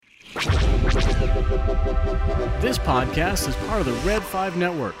This podcast is part of the Red 5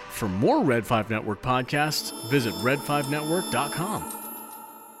 Network. For more Red 5 Network podcasts, visit red5network.com.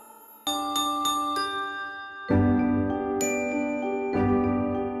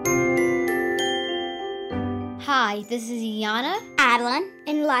 Hi, this is Iana, Adeline,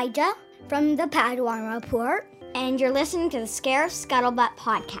 and Elijah from the Padawan Report, and you're listening to the Scarif Scuttlebutt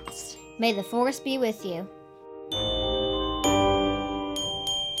podcast. May the Force be with you.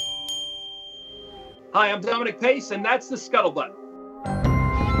 Hi, I'm Dominic Pace, and that's the Scuttlebutt.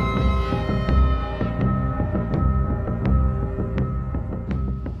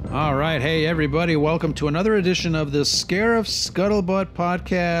 All right. Hey, everybody. Welcome to another edition of the Scarif Scuttlebutt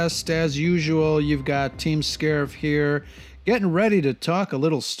podcast. As usual, you've got Team Scarif here getting ready to talk a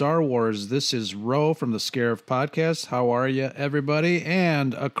little Star Wars. This is Ro from the Scarif podcast. How are you, everybody?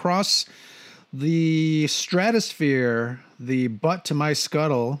 And across the stratosphere, the butt to my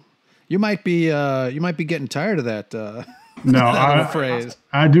scuttle, you might be getting tired of that. Phrase.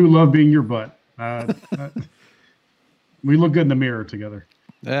 I do love being your butt. We look good in the mirror together.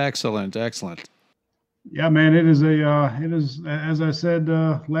 Excellent. Yeah, man, it is as I said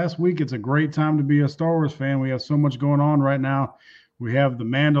last week, it's a great time to be a Star Wars fan. We have so much going on right now. We have The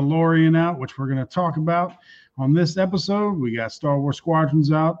Mandalorian out, which we're going to talk about on this episode. We got Star Wars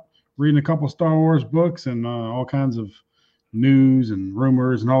Squadrons out, reading a couple Star Wars books and all kinds of news and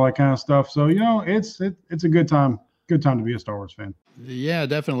rumors and all that kind of stuff. So, it's a good time to be a Star Wars fan. Yeah,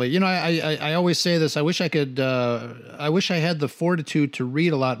 definitely. I always say this. I wish I had the fortitude to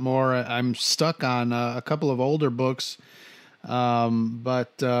read a lot more. I'm stuck on a couple of older books. We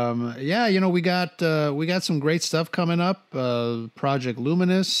got some great stuff coming up. Project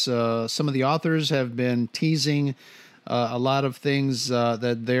Luminous. Some of the authors have been teasing a lot of things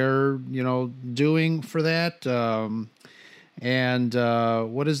that they're, doing for that. And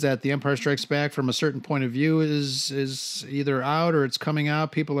what is that? The Empire Strikes Back, from a certain point of view, is either out or it's coming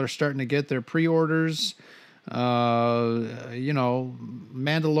out. People are starting to get their pre-orders.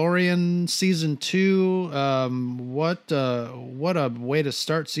 Mandalorian season 2. What a way to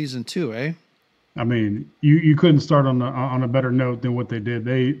start season 2, eh? I mean, you couldn't start on a better note than what they did.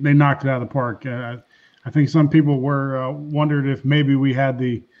 They knocked it out of the park. I think some people were wondered if maybe we had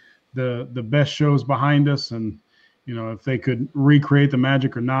the best shows behind us, and if they could recreate the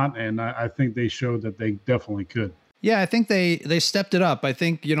magic or not. And I think they showed that they definitely could. Yeah, I think they stepped it up. I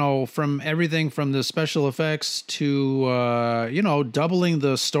think, from everything from the special effects to, doubling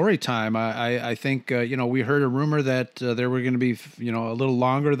the story time. I think, we heard a rumor that they were going to be, a little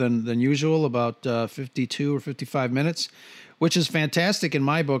longer than usual, about 52 or 55 minutes, which is fantastic in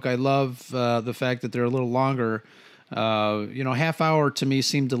my book. I love the fact that they're a little longer. Half hour to me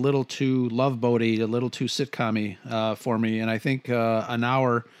seemed a little too Love Boaty, a little too sitcom-y for me. And I think an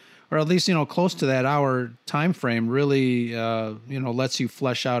hour, or at least, close to that hour time frame really, lets you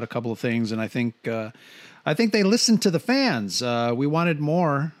flesh out a couple of things. And I think they listened to the fans. We wanted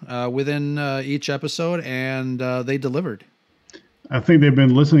more within each episode, and they delivered. I think they've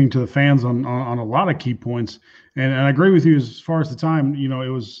been listening to the fans on a lot of key points. And I agree with you as far as the time. It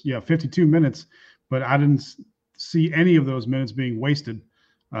was 52 minutes, but I didn't see any of those minutes being wasted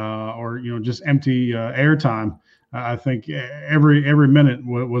or just empty airtime. I think every minute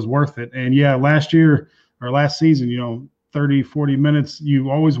was worth it. And last season, 30, 40 minutes, you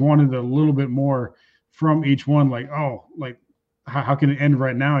always wanted a little bit more from each one. How can it end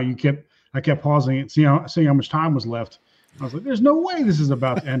right now? I kept pausing it, seeing how much time was left. I was like, there's no way this is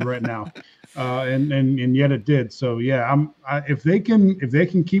about to end right now. And yet it did. So if they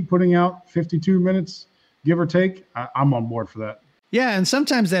can keep putting out 52 minute, give or take, I'm on board for that. Yeah, and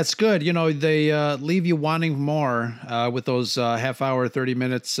sometimes that's good. They leave you wanting more with those half hour,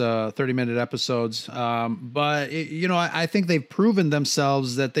 30-minute episodes. I think they've proven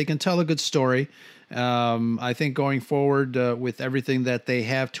themselves that they can tell a good story. I think going forward with everything that they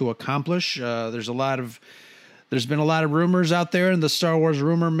have to accomplish, there's been a lot of rumors out there in the Star Wars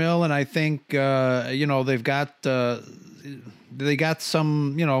rumor mill, and I think they got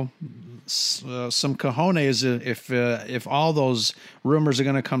some some cojones if all those rumors are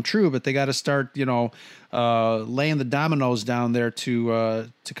going to come true, but they got to start laying the dominoes down there to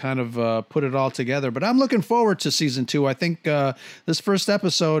kind of put it all together. But I'm looking forward to season 2. I think this first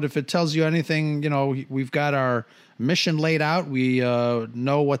episode, if it tells you anything, we've got our mission laid out. We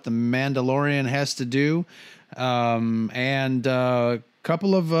know what the Mandalorian has to do, and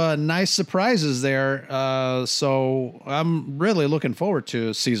couple of nice surprises there. So I'm really looking forward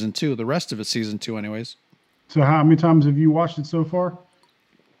to season 2, the rest of it, season 2 anyways. So how many times have you watched it so far?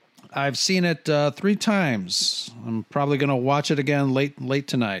 I've seen it 3 times. I'm probably going to watch it again late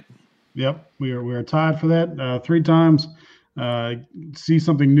tonight. Yep, we are tied for that 3 times. See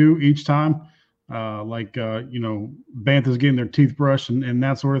something new each time, like Bantha's getting their teeth brushed and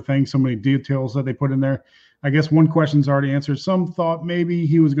that sort of thing. So many details that they put in there. I guess one question's already answered. Some thought maybe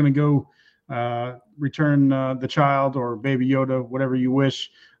he was going to go return the child or Baby Yoda, whatever you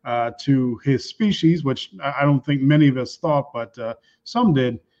wish, to his species, which I don't think many of us thought, but some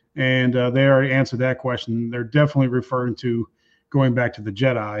did. And they already answered that question. They're definitely referring to going back to the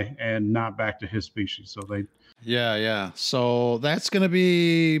Jedi and not back to his species. So they. Yeah. So that's going to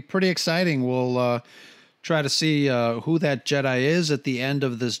be pretty exciting. We'll try to see who that Jedi is at the end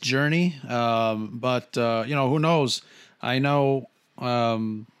of this journey. But who knows? I know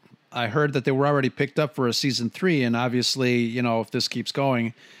I heard that they were already picked up for a season 3. And obviously, if this keeps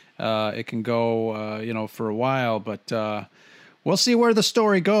going, it can go, for a while. But we'll see where the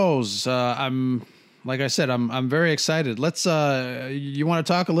story goes. Like I said, I'm very excited. Let's. You want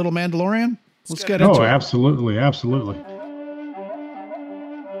to talk a little Mandalorian? Let's get into it. Oh, absolutely. I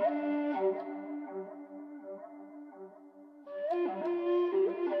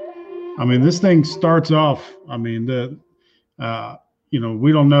mean, this thing starts off. I mean, we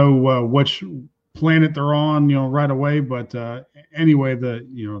don't know which planet they're on, right away. But anyway, they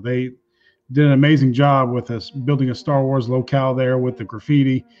did an amazing job with us building a Star Wars locale there with the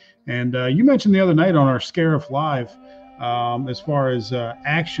graffiti. And you mentioned the other night on our Scarif Live, as far as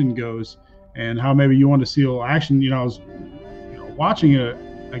action goes, and how maybe you want to see a little action. I was watching it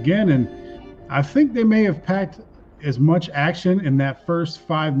again, and I think they may have packed as much action in that first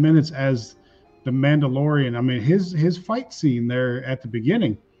 5 minutes as the Mandalorian. I mean, his fight scene there at the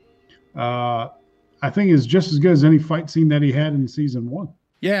beginning, I think is just as good as any fight scene that he had in season 1.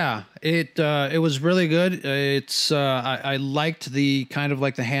 Yeah, it was really good. It's I liked the kind of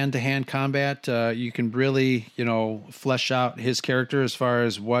like the hand-to-hand combat. You can really flesh out his character as far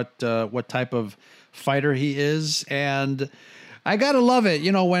as what type of fighter he is, and I gotta love it.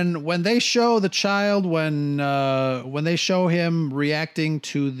 When they show the child, when they show him reacting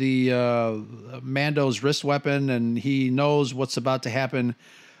to the Mando's wrist weapon, and he knows what's about to happen.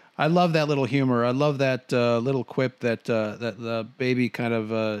 I love that little humor. I love that little quip that the baby kind of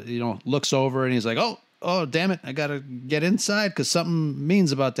looks over and he's like, oh, damn it, I gotta get inside because something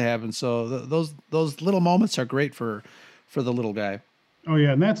mean's about to happen. So those little moments are great for the little guy. Oh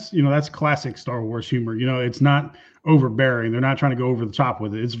yeah, and that's classic Star Wars humor. It's not overbearing. They're not trying to go over the top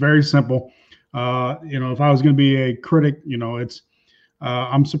with it. It's very simple. If I was going to be a critic, it's.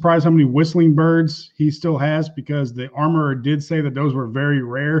 I'm surprised how many whistling birds he still has, because the armorer did say that those were very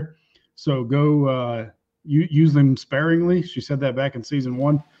rare. So go use them sparingly. She said that back in season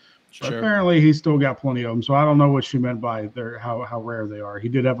 1. Sure. But apparently he's still got plenty of them. So I don't know what she meant by how rare they are. He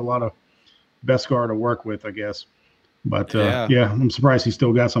did have a lot of Beskar to work with, I guess. But yeah, I'm surprised he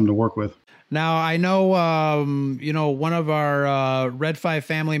still got something to work with. Now, I know, one of our Red 5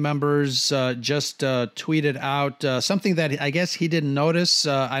 family members just tweeted out something that I guess he didn't notice.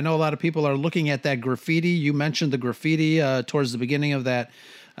 I know a lot of people are looking at that graffiti. You mentioned the graffiti towards the beginning of that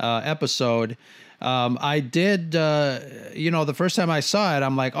episode. I did, the first time I saw it,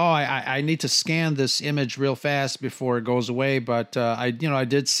 I'm like, I need to scan this image real fast before it goes away. But I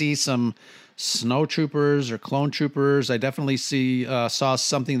did see some snow troopers or clone troopers. I definitely saw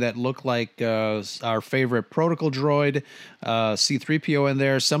something that looked like our favorite protocol droid, C-3PO in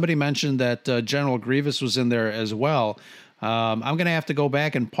there. Somebody mentioned that General Grievous was in there as well. I'm going to have to go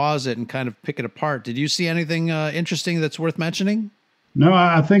back and pause it and kind of pick it apart. Did you see anything interesting that's worth mentioning? No,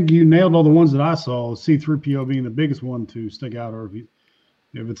 I think you nailed all the ones that I saw, C-3PO being the biggest one to stick out. Or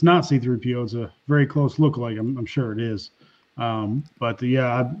if it's not C-3PO, it's a very close lookalike. I'm sure it is. But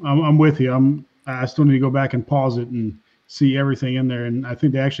yeah, I'm with you. I still need to go back and pause it and see everything in there. And I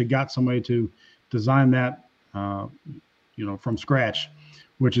think they actually got somebody to design that, from scratch,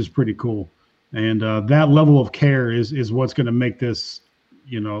 which is pretty cool. And that level of care is what's going to make this,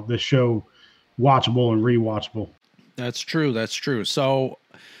 this show watchable and rewatchable. That's true. So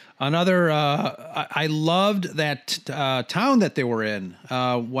another, I loved that town that they were in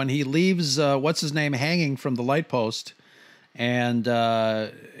when he leaves, what's his name, hanging from the light post. And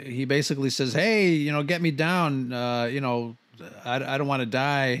he basically says, hey, get me down. I don't want to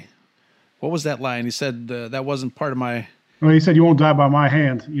die. What was that line? He said that wasn't part of my. Well, he said you won't die by my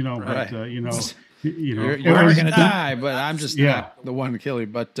hand, right. But you're never going to die, but I'm just not the one to kill you.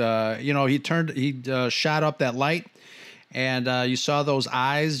 But he shot up that light, and you saw those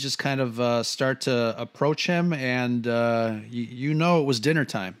eyes just kind of start to approach him, and it was dinner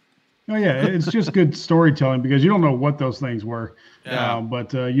time. Oh yeah, it's just good storytelling because you don't know what those things were, but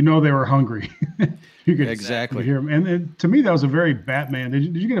they were hungry. You could Exactly. hear him, and to me that was a very Batman.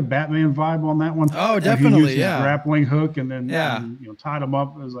 Did you get a Batman vibe on that one? Oh, Like he definitely, used his yeah. grappling hook and then Yeah. tied him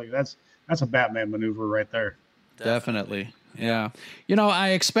up. It was like that's a Batman maneuver right there. Definitely. Yeah. You know, I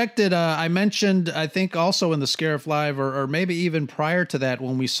expected, I mentioned, I think also in the Scarif Live or maybe even prior to that,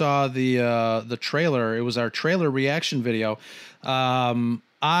 when we saw the trailer, it was our trailer reaction video.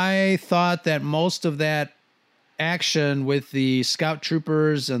 I thought that most of that action with the scout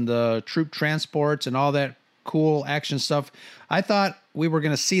troopers and the troop transports and all that cool action stuff, I thought we were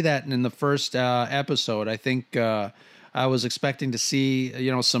going to see that in the first episode. I think, I was expecting to see,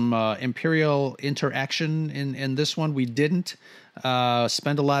 some Imperial interaction in this one. We didn't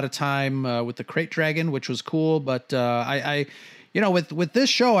spend a lot of time with the Crate Dragon, which was cool. But with this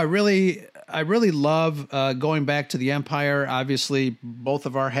show, I really love going back to the Empire. Obviously, both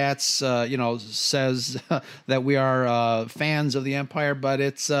of our hats, says that we are fans of the Empire. But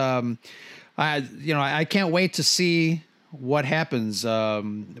it's, I can't wait to see what happens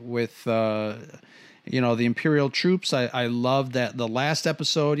with. The Imperial troops. I love that the last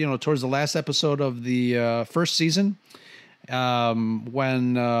episode, towards the last episode of the first season,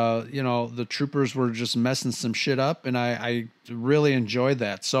 when, the troopers were just messing some shit up, and I really enjoyed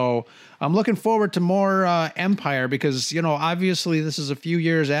that. So I'm looking forward to more Empire because, obviously this is a few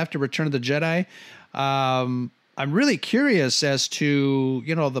years after Return of the Jedi. I'm really curious as to,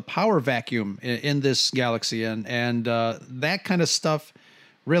 the power vacuum in this galaxy, and that kind of stuff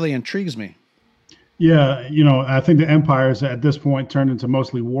really intrigues me. Yeah, I think the empires at this point turned into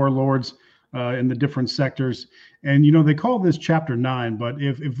mostly warlords in the different sectors. And, they call this chapter 9, but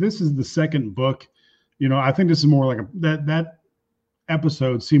if this is the second book, I think this is more like that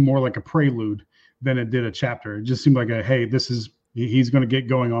episode seemed more like a prelude than it did a chapter. It just seemed like hey, he's going to get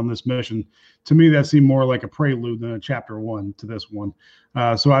going on this mission. To me, that seemed more like a prelude than a chapter 1 to this one.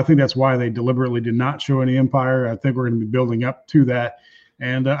 So I think that's why they deliberately did not show any empire. I think we're going to be building up to that.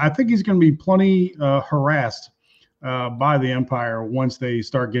 And I think he's going to be plenty harassed by the Empire once they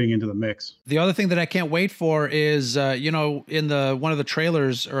start getting into the mix. The other thing that I can't wait for is, in one of the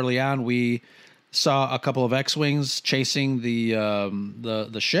trailers early on, we saw a couple of X-wings chasing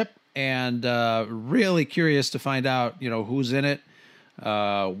the ship, and really curious to find out, who's in it,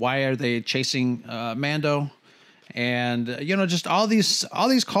 why are they chasing Mando, and just all these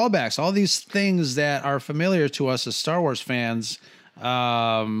callbacks, all these things that are familiar to us as Star Wars fans.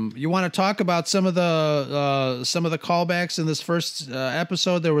 You want to talk about some of the callbacks in this first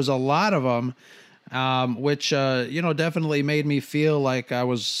episode? There was a lot of them, which definitely made me feel like I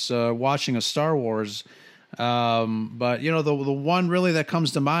was watching a Star Wars. But the one really that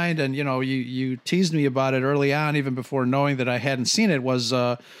comes to mind, and you teased me about it early on, even before knowing that I hadn't seen it, was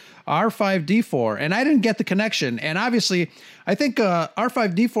R5D4, and I didn't get the connection. And obviously, I think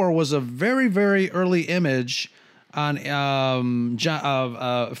R5D4 was a very, very early image on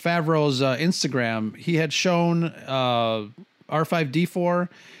Favreau's Instagram. He had shown R5D4.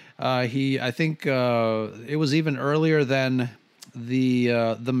 I think it was even earlier than the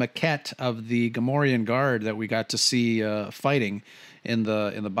maquette of the Gamorrean Guard that we got to see fighting in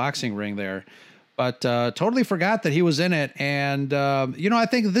the boxing ring there. But totally forgot that he was in it. And I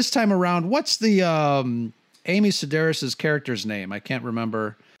think this time around, what's the Amy Sedaris's character's name? I can't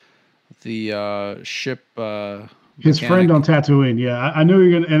remember the ship. His friend on Tatooine. Yeah, I knew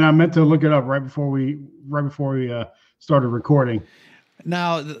you were gonna, and I meant to look it up right before we started recording.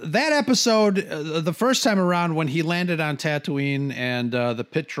 Now that episode, the first time around when he landed on Tatooine and the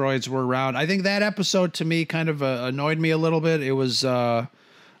pit droids were around, I think that episode to me kind of annoyed me a little bit. It was, I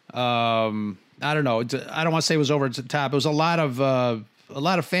don't know. I don't want to say it was over the top. It was a lot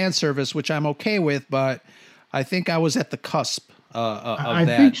of fan service, which I'm okay with, but I think I was at the cusp of that. I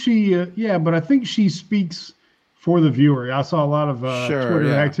think but I think she speaks for the viewer. I saw a lot of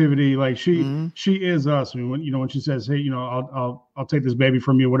Twitter activity. Like she is us. I mean, when she says, "Hey, I'll take this baby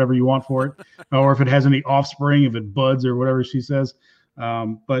from you, whatever you want for it," or if it has any offspring, if it buds or whatever she says.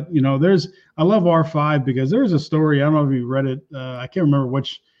 But I love R5 because there's a story. I don't know if you read it. I can't remember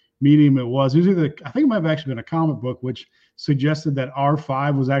which medium it was. It was I think it might have actually been a comic book, which suggested that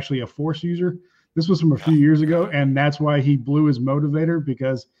R5 was actually a Force user. This was from a few years ago, and that's why he blew his motivator,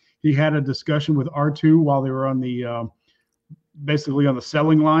 because he had a discussion with R2 while they were on the basically on the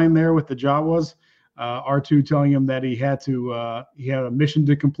selling line there with the Jawas. R2 telling him that he had a mission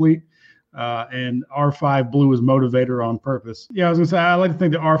to complete, and R5 blew his motivator on purpose. Yeah, I was gonna say, I like to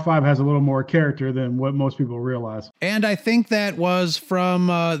think that R5 has a little more character than what most people realize. And I think that was from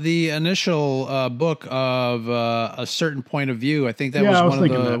the initial book of A Certain Point of View. I think that was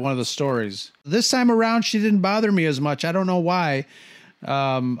one of the stories. This time around, she didn't bother me as much. I don't know why.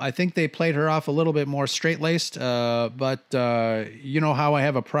 I think they played her off a little bit more straight-laced, but you know how I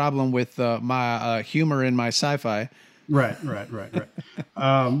have a problem with my humor in my sci-fi. Right.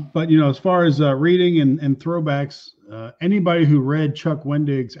 But, you know, as far as reading and throwbacks, anybody who read Chuck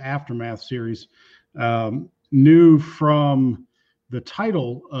Wendig's Aftermath series knew from the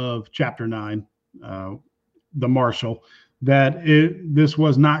title of Chapter 9, The Marshal, that this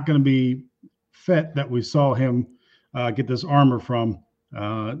was not going to be Fett that we saw him get this armor from.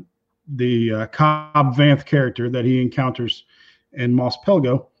 The Cobb Vanth character that he encounters in Mos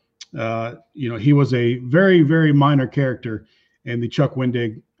Pelgo, you know, he was a very, very minor character in the Chuck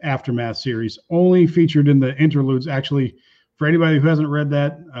Wendig Aftermath series, only featured in the interludes. Actually, for anybody who hasn't read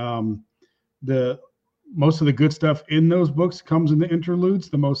that, the most of the good stuff in those books comes in the interludes.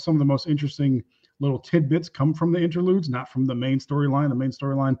 Some of the most interesting little tidbits come from the interludes, not from the main storyline. The main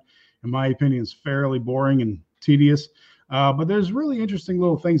storyline, in my opinion, is fairly boring and tedious. But there's really interesting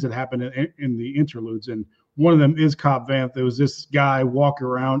little things that happen in the interludes. And one of them is Cobb Vanth. There was this guy walking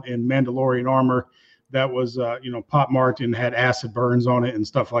around in Mandalorian armor that was, you know, pockmarked and had acid burns on it and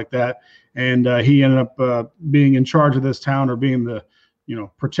stuff like that. And he ended up being in charge of this town, or being the, you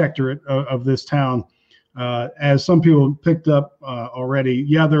know, protectorate of this town. As some people picked up already,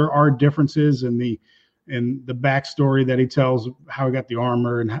 yeah, there are differences in the backstory that he tells, how he got the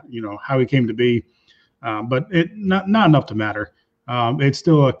armor and, you know, how he came to be. But it not enough to matter. It's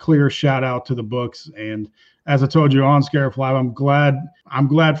still a clear shout out to the books. And as I told you on Scarif Live, I'm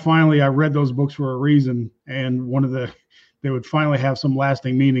glad finally I read those books for a reason. And they would finally have some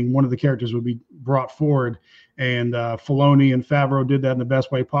lasting meaning. One of the characters would be brought forward, and Filoni and Favreau did that in the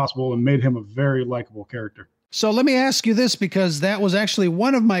best way possible and made him a very likable character. So let me ask you this, because that was actually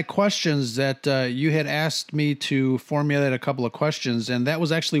one of my questions that you had asked me to formulate a couple of questions. And that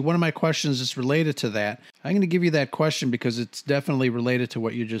was actually one of my questions that's related to that. I'm going to give you that question because it's definitely related to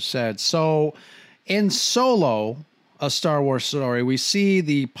what you just said. So in Solo, A Star Wars Story, we see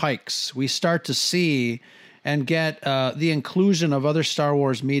the Pikes. We start to see and get the inclusion of other Star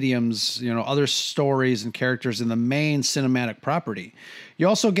Wars mediums, you know, other stories and characters in the main cinematic property. You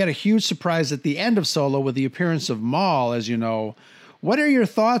also get a huge surprise at the end of Solo with the appearance of Maul, as you know. What are your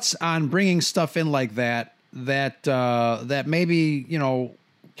thoughts on bringing stuff in like that maybe, you know,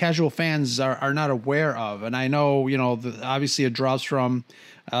 casual fans are not aware of? And I know, you know, obviously it draws from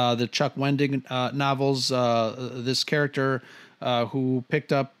the Chuck Wendig novels, this character who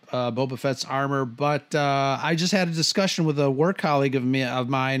picked up Boba Fett's armor, but I just had a discussion with a work colleague of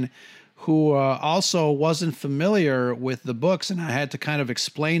mine who also wasn't familiar with the books, and I had to kind of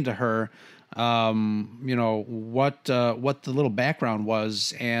explain to her, you know, what the little background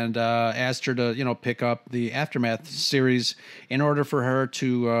was, and asked her to, you know, pick up the Aftermath series in order for her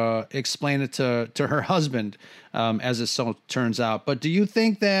to explain it to her husband, as it so turns out. But do you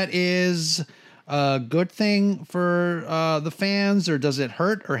think that is a good thing for the fans, or does it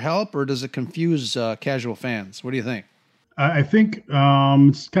hurt or help, or does it confuse casual fans? What do you think? I think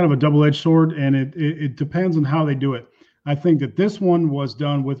it's kind of a double-edged sword, and it depends on how they do it. I think that this one was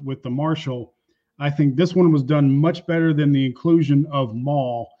done with the Marshal. I think this one was done much better than the inclusion of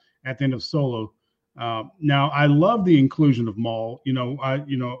Maul at the end of Solo. Now, I love the inclusion of Maul.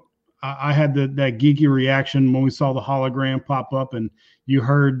 I had that geeky reaction when we saw the hologram pop up, and you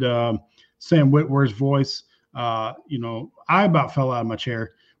heard Sam Witwer's voice. I about fell out of my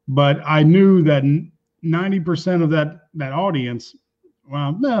chair, but I knew that 90% of that audience,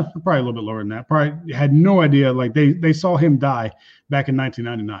 well, probably a little bit lower than that, probably had no idea. Like they saw him die back in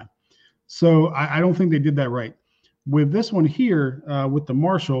 1999. So I don't think they did that right. With this one here, with the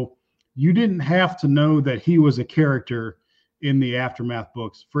Marshal, you didn't have to know that he was a character in the Aftermath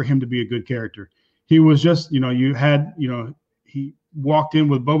books for him to be a good character. He was just, he walked in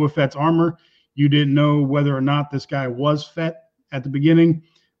with Boba Fett's armor. You didn't know whether or not this guy was Fett at the beginning,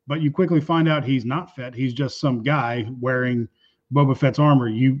 but you quickly find out he's not Fett. He's just some guy wearing Boba Fett's armor.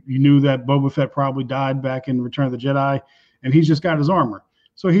 You knew that Boba Fett probably died back in Return of the Jedi, and he's just got his armor.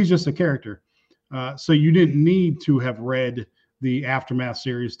 So he's just a character. So you didn't need to have read the Aftermath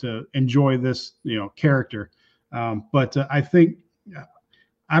series to enjoy this, character. But I think,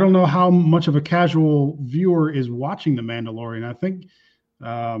 I don't know how much of a casual viewer is watching The Mandalorian. I think,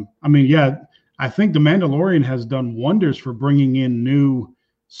 I think The Mandalorian has done wonders for bringing in new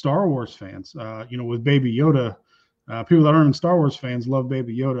Star Wars fans. With Baby Yoda, people that aren't even Star Wars fans love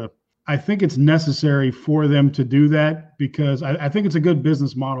Baby Yoda. I think it's necessary for them to do that because I think it's a good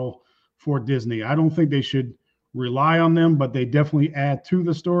business model for Disney. I don't think they should rely on them, but they definitely add to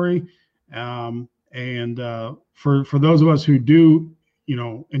the story. For those of us who do,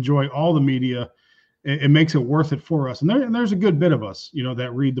 enjoy all the media it makes it worth it for us. And there's a good bit of us,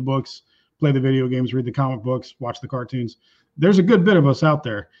 that read the books, play the video games, read the comic books, watch the cartoons. There's a good bit of us out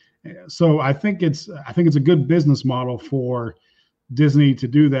there. So I think it's a good business model for Disney to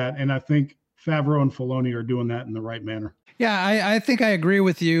do that. And I think Favreau and Filoni are doing that in the right manner. Yeah, I think I agree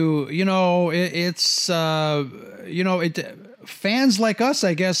with you. Fans like us,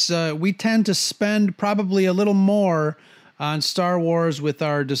 I guess, we tend to spend probably a little more on Star Wars with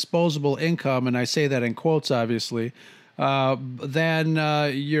our disposable income, and I say that in quotes, obviously,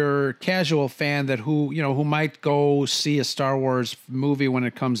 than your casual fan who might go see a Star Wars movie when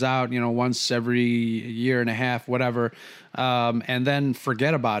it comes out, once every year and a half, whatever, and then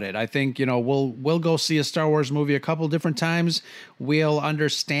forget about it. I think we'll go see a Star Wars movie a couple different times. We'll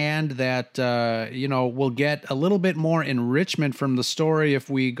understand that we'll get a little bit more enrichment from the story if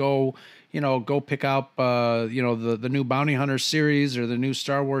we go pick up, the new Bounty Hunter series or the new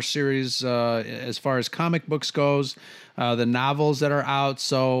Star Wars series, as far as comic books goes, the novels that are out.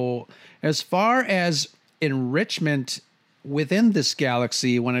 So as far as enrichment within this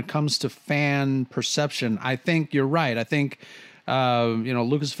galaxy, when it comes to fan perception, I think you're right. I think,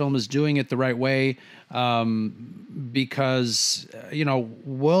 Lucasfilm is doing it the right way, because,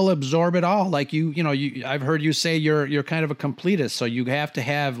 we'll absorb it all. Like I've heard you say you're kind of a completist, so you have to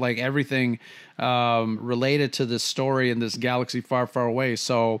have like everything, related to this story in this galaxy far, far away.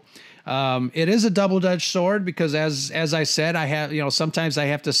 So, it is a double-edged sword because as I said, I have, sometimes I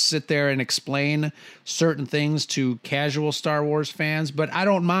have to sit there and explain certain things to casual Star Wars fans, but I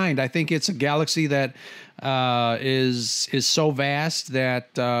don't mind. I think it's a galaxy that, is so vast that,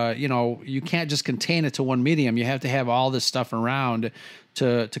 you can't just contain it to one medium. You have to have all this stuff around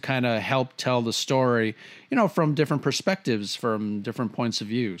to kind of help tell the story, from different perspectives, from different points of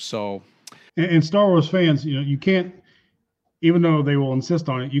view. So, and Star Wars fans, you can't, even though they will insist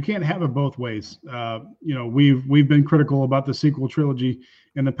on it, you can't have it both ways. We've been critical about the sequel trilogy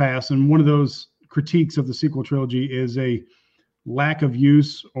in the past, and one of those critiques of the sequel trilogy is a lack of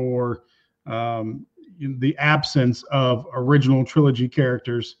use or the absence of original trilogy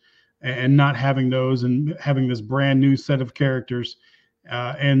characters, and not having those, and having this brand new set of characters.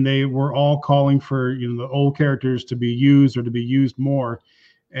 And they were all calling for the old characters to be used or to be used more.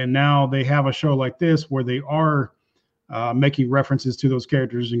 And now they have a show like this where they are making references to those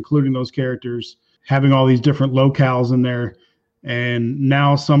characters, including those characters, having all these different locales in there. And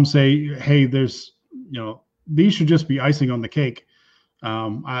now some say, hey, there's, these should just be icing on the cake.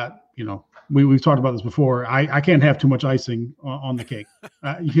 We've talked about this before. I can't have too much icing on the cake.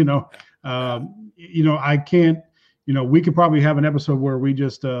 I can't, we could probably have an episode where we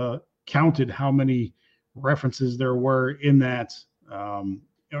just counted how many references there were in that,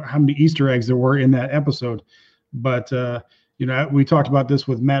 or how many Easter eggs there were in that episode. But, we talked about this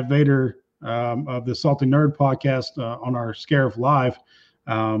with Matt Vader of the Salty Nerd podcast on our Scarif Live.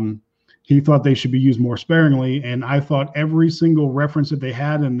 He thought they should be used more sparingly, and I thought every single reference that they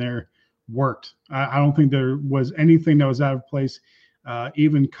had in there worked. I don't think there was anything that was out of place.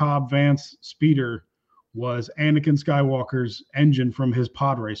 Even Cobb Vanth's speeder was Anakin Skywalker's engine from his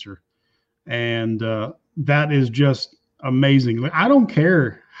pod racer. And that is just amazing. I don't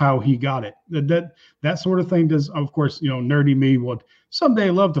care how he got it. That sort of thing does, of course, nerdy me would someday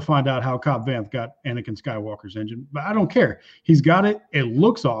love to find out how Cobb Vanth got Anakin Skywalker's engine, but I don't care. He's got it. It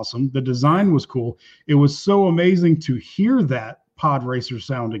looks awesome. The design was cool. It was so amazing to hear that pod racer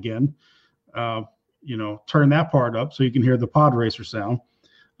sound again. Turn that part up so you can hear the pod racer sound.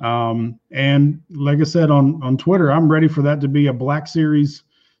 And like I said on Twitter, I'm ready for that to be a Black Series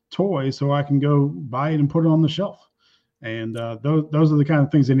toy so I can go buy it and put it on the shelf. And those are the kind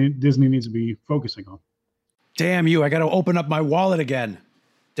of things that Disney needs to be focusing on. Damn you! I got to open up my wallet again.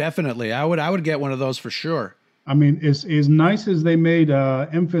 Definitely, I would get one of those for sure. I mean, as nice as they made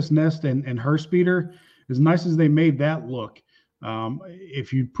Enfys Nest and her speeder, as nice as they made that look,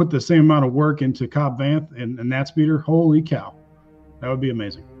 if you put the same amount of work into Cobb Vanth and that speeder, holy cow, that would be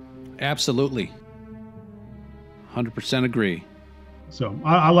amazing. Absolutely, 100% agree. So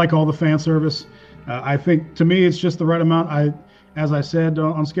I like all the fan service. I think, to me, it's just the right amount. As I said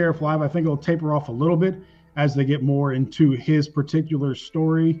on Scarif Live, I think it'll taper off a little bit as they get more into his particular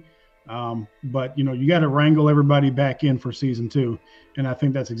story. But, you got to wrangle everybody back in for season 2. And I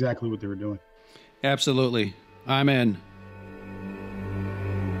think that's exactly what they were doing. Absolutely. I'm in.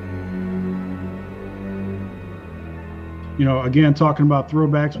 Again, talking about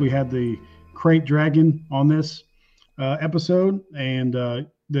throwbacks, we had the Krayt Dragon on this episode. And the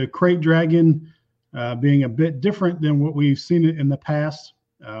Krayt Dragon being a bit different than what we've seen it in the past,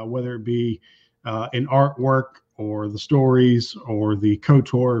 whether it be in artwork or the stories or the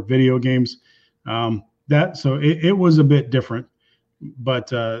KOTOR video games. It was a bit different, but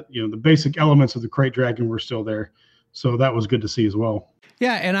the basic elements of the Krayt Dragon were still there, so that was good to see as well.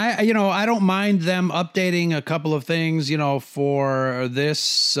 Yeah, and I don't mind them updating a couple of things, for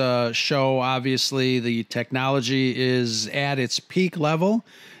this show. Obviously, the technology is at its peak level.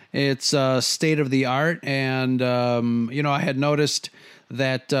 It's state of the art. And, I had noticed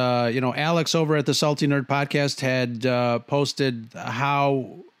that, Alex over at the Salty Nerd Podcast had posted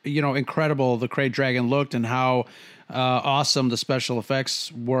how, incredible the Krayt Dragon looked and how awesome the special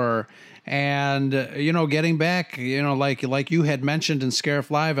effects were. And, getting back, like you had mentioned in Scarif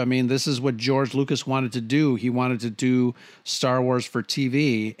Live, I mean, this is what George Lucas wanted to do. He wanted to do Star Wars for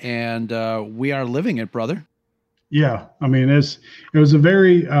TV, and we are living it, brother. Yeah. I mean, it was a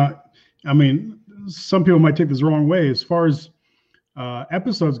very, some people might take this the wrong way. As far as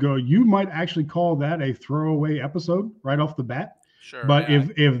episodes go, you might actually call that a throwaway episode right off the bat. Sure. But yeah.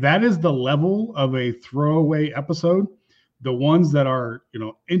 if that is the level of a throwaway episode, the ones that are,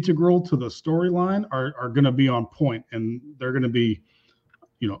 integral to the storyline are going to be on point, and they're going to be,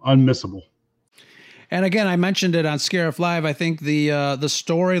 unmissable. And again, I mentioned it on Scarif Live. I think the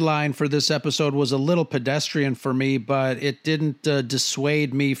storyline for this episode was a little pedestrian for me, but it didn't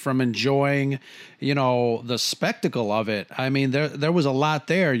dissuade me from enjoying, the spectacle of it. I mean, there was a lot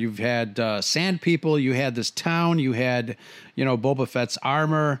there. You've had sand people, you had this town, you had, Boba Fett's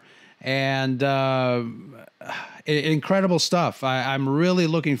armor, and incredible stuff. I'm really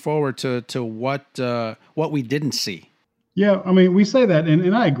looking forward to what we didn't see. Yeah, I mean, we say that,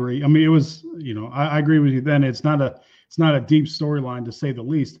 and I agree. I mean, it was, I agree with you. Then it's not a deep storyline, to say the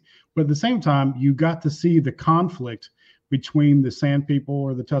least. But at the same time, you got to see the conflict between the Sand People,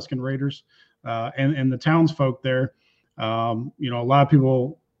 or the Tusken Raiders, and the townsfolk there. A lot of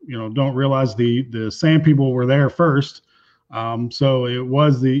people, don't realize the Sand People were there first. So it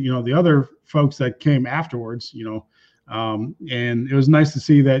was the other folks that came afterwards, and it was nice to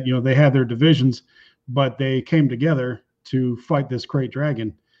see that, they had their divisions, but they came together to fight this Krayt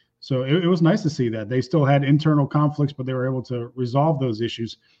Dragon. So it was nice to see that they still had internal conflicts, but they were able to resolve those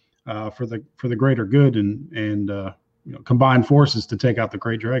issues for the greater good and combine forces to take out the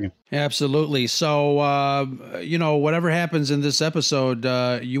Krayt Dragon. Absolutely. So, whatever happens in this episode,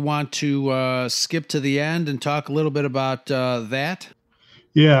 you want to skip to the end and talk a little bit about that?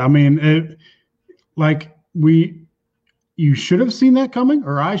 Yeah, I mean, you should have seen that coming,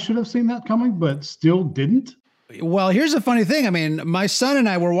 or I should have seen that coming, but still didn't. Well, here's the funny thing. I mean, my son and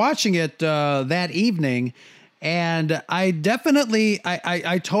I were watching it that evening, and I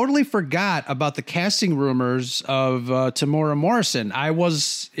totally forgot about the casting rumors of Tamora Morrison.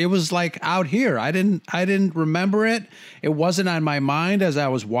 It was like out here. I didn't remember it. It wasn't on my mind as I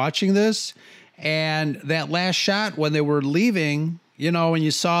was watching this. And that last shot when they were leaving, when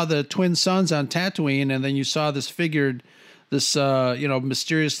you saw the twin sons on Tatooine, and then you saw this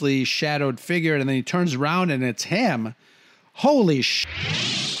mysteriously shadowed figure, and then he turns around and it's him. Holy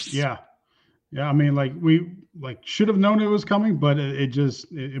shit. Yeah. Yeah. I mean, we should have known it was coming, but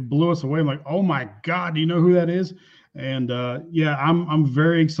it blew us away. I'm like, oh my God, do you know who that is? And I'm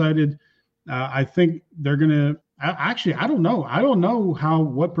very excited. I think they're going to, actually, I don't know. I don't know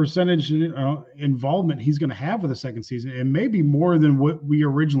what percentage involvement he's going to have with the second season. It may be more than what we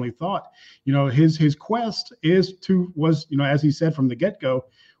originally thought. His quest was, as he said from the get-go,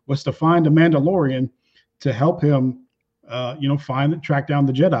 was to find a Mandalorian to help him, track down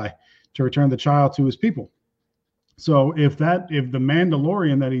the Jedi to return the child to his people. So if the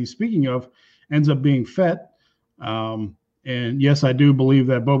Mandalorian that he's speaking of ends up being Fett, and yes, I do believe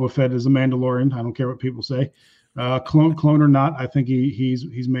that Boba Fett is a Mandalorian. I don't care what people say. Clone or not, I think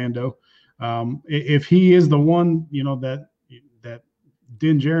he's Mando. If he is the one, that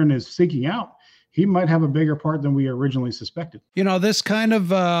Din Djarin is seeking out, he might have a bigger part than we originally suspected. This kind of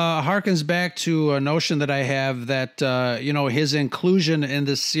harkens back to a notion that I have that, his inclusion in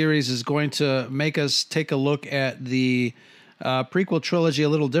this series is going to make us take a look at the prequel trilogy a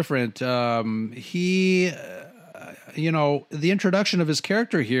little different. The introduction of his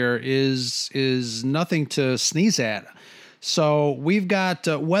character here is nothing to sneeze at. So we've got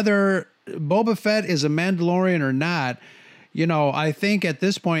whether Boba Fett is a Mandalorian or not. I think at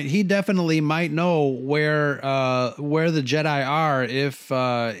this point he definitely might know where the Jedi are, if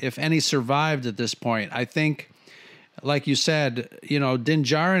any survived at this point. I think, like you said, Din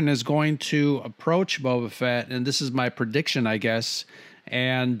Djarin is going to approach Boba Fett, and this is my prediction, I guess.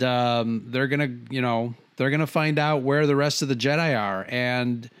 And they're gonna find out where the rest of the Jedi are.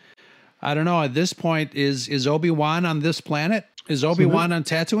 And I don't know, at this point, is Obi-Wan on this planet? Is Obi-Wan on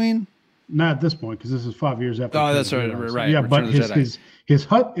Tatooine? not at this point because this is 5 years after. Oh, that's right. Yeah, Return but of the Jedi. his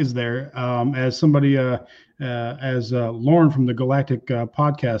hut is there. As somebody, as Lauren from the Galactic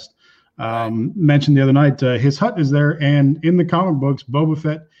podcast mentioned the other night, his hut is there, and in the comic books, Boba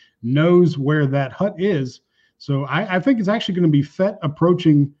Fett knows where that hut is. So I think it's actually going to be Fett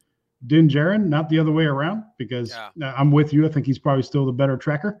approaching Din Djarin, not the other way around, because I'm with you. I think he's probably still the better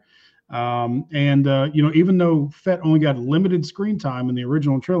tracker. Even though Fett only got limited screen time in the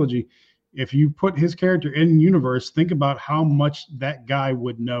original trilogy, if you put his character in universe, think about how much that guy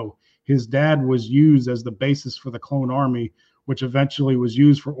would know. His dad was used as the basis for the clone army, which eventually was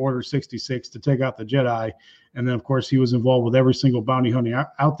used for Order 66 to take out the Jedi. And then, of course, he was involved with every single bounty hunter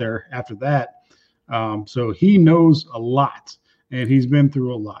out there after that. So he knows a lot, and he's been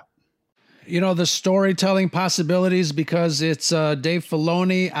through a lot. The storytelling possibilities, because it's Dave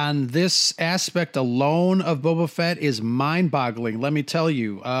Filoni on this aspect alone of Boba Fett is mind-boggling. Let me tell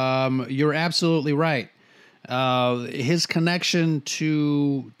you, you're absolutely right. His connection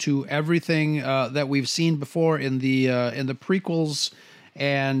to everything that we've seen before in the prequels,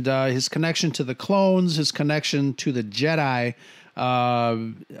 and his connection to the clones, his connection to the Jedi.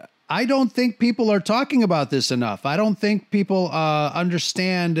 I don't think people are talking about this enough. I don't think people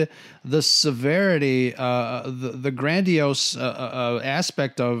understand the severity, the grandiose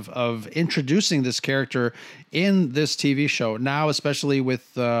aspect of introducing this character in this TV show now, especially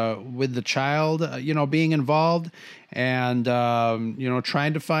with the child, being involved, and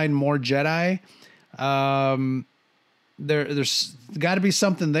trying to find more Jedi. There's got to be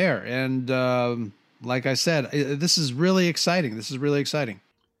something there, and like I said, this is really exciting.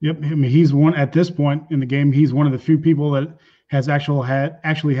 Yep, I mean, he's one at this point in the game. He's one of the few people that has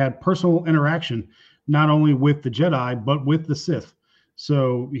actually had personal interaction, not only with the Jedi but with the Sith.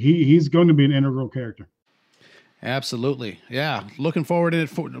 So he's going to be an integral character. Absolutely, yeah. Looking forward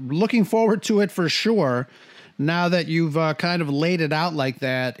to it for sure. Now that you've kind of laid it out like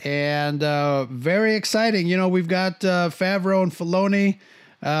that, and very exciting. We've got Favreau and Filoni.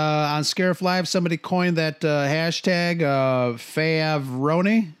 On Scarif Live, somebody coined that hashtag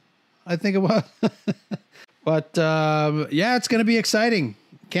Favroni, I think it was. But it's going to be exciting.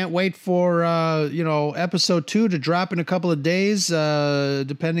 Can't wait for episode 2 to drop in a couple of days,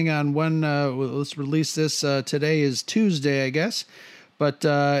 depending on when. Let's release this. Today is Tuesday, I guess. But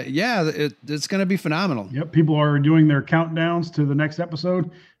it's going to be phenomenal. Yep, people are doing their countdowns to the next episode,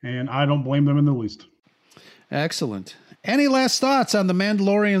 and I don't blame them in the least. Excellent. Any last thoughts on The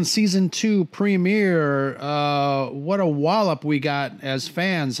Mandalorian Season 2 premiere? What a wallop we got as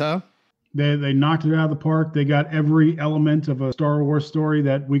fans, huh? They knocked it out of the park. They got every element of a Star Wars story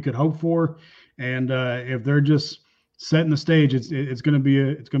that we could hope for. And if they're just setting the stage, it's going to be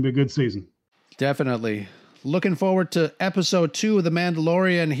a good season. Definitely. Looking forward to episode 2 of The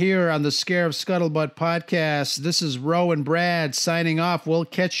Mandalorian here on the Scarif Scuttlebutt podcast. This is Ro and Brad signing off. We'll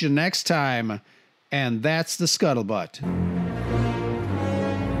catch you next time. And that's the Scuttlebutt.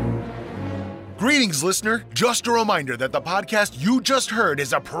 Greetings, listener. Just a reminder that the podcast you just heard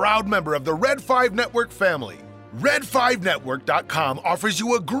is a proud member of the Red 5 Network family. Red5Network.com offers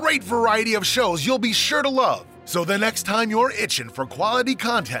you a great variety of shows you'll be sure to love. So the next time you're itching for quality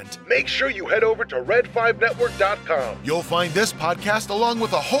content, make sure you head over to Red5Network.com. You'll find this podcast along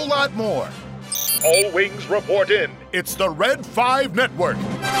with a whole lot more. All wings report in. It's the Red 5 Network.